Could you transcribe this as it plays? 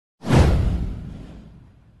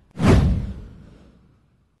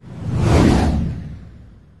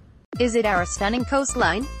Is it our stunning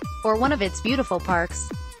coastline? Or one of its beautiful parks?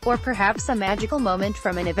 Or perhaps a magical moment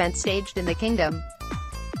from an event staged in the kingdom?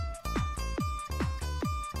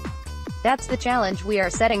 That's the challenge we are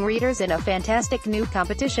setting readers in a fantastic new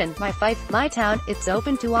competition, My Fife, My Town. It's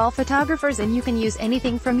open to all photographers and you can use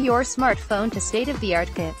anything from your smartphone to state-of-the-art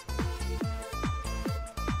kit.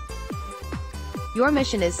 Your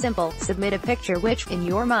mission is simple: submit a picture which, in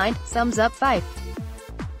your mind, sums up Fife.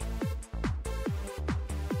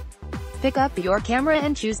 Pick up your camera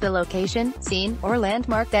and choose the location, scene, or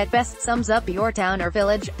landmark that best sums up your town or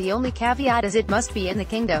village. The only caveat is it must be in the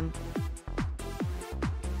kingdom.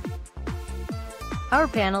 Our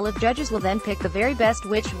panel of judges will then pick the very best,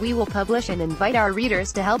 which we will publish and invite our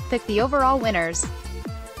readers to help pick the overall winners.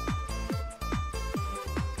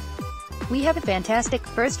 We have a fantastic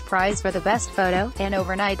first prize for the best photo, an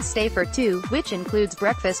overnight stay for two, which includes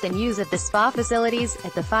breakfast and use at the spa facilities,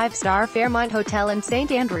 at the 5-star Fairmont Hotel in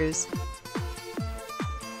St. Andrews.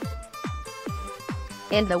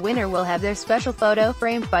 And the winner will have their special photo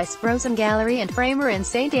framed by Sprosen Gallery and Framer in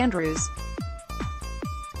St. Andrews.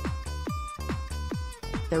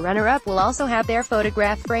 The runner-up will also have their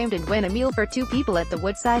photograph framed and win a meal for two people at the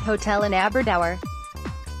Woodside Hotel in Aberdour.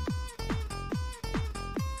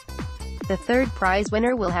 The third prize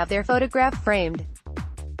winner will have their photograph framed.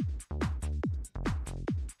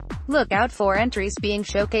 Look out for entries being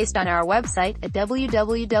showcased on our website at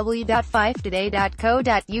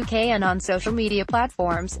www.fifetoday.co.uk and on social media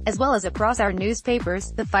platforms, as well as across our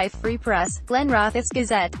newspapers, the Fife Free Press, Glenrothes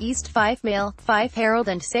Gazette, East Fife Mail, Fife Herald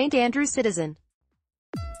and St. Andrews Citizen.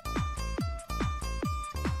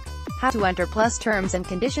 How to enter plus terms and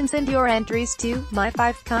conditions. Send your entries to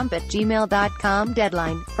myfifecomp@gmail.com.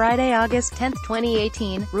 Deadline, Friday, August 10,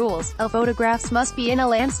 2018. Rules: all photographs must be in a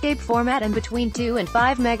landscape format and between 2 and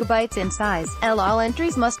 5 megabytes in size. All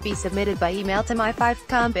entries must be submitted by email to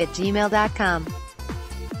myfifecomp@gmail.com.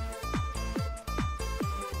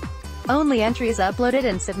 Only entries uploaded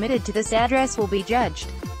and submitted to this address will be judged.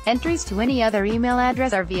 Entries to any other email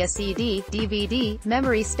address or via CD, DVD,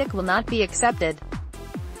 memory stick will not be accepted.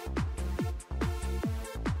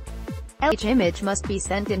 Each image must be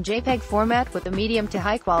sent in JPEG format with a medium to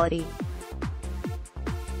high quality.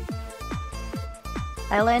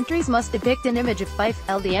 All entries must depict an image of Fife.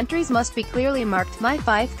 The entries must be clearly marked My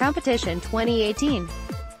Fife Competition 2018.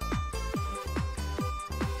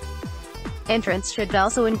 Entrants should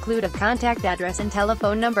also include a contact address and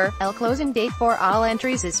telephone number. Closing date for all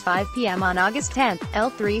entries is 5 p.m. on August 10.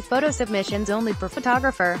 3 photo submissions only per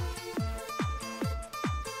photographer.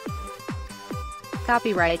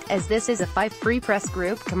 Copyright: as this is a Fife Free Press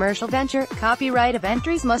Group commercial venture, copyright of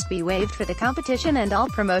entries must be waived for the competition and all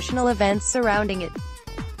promotional events surrounding it.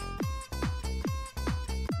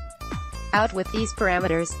 Out with these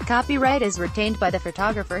parameters, copyright is retained by the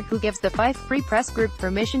photographer who gives the Fife Free Press Group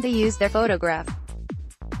permission to use their photograph.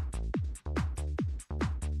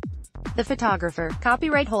 The photographer,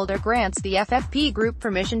 copyright holder grants the FFP Group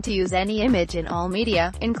permission to use any image in all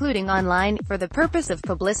media, including online, for the purpose of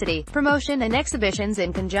publicity, promotion and exhibitions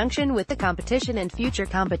in conjunction with the competition and future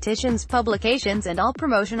competitions, publications and all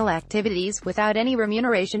promotional activities, without any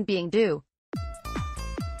remuneration being due.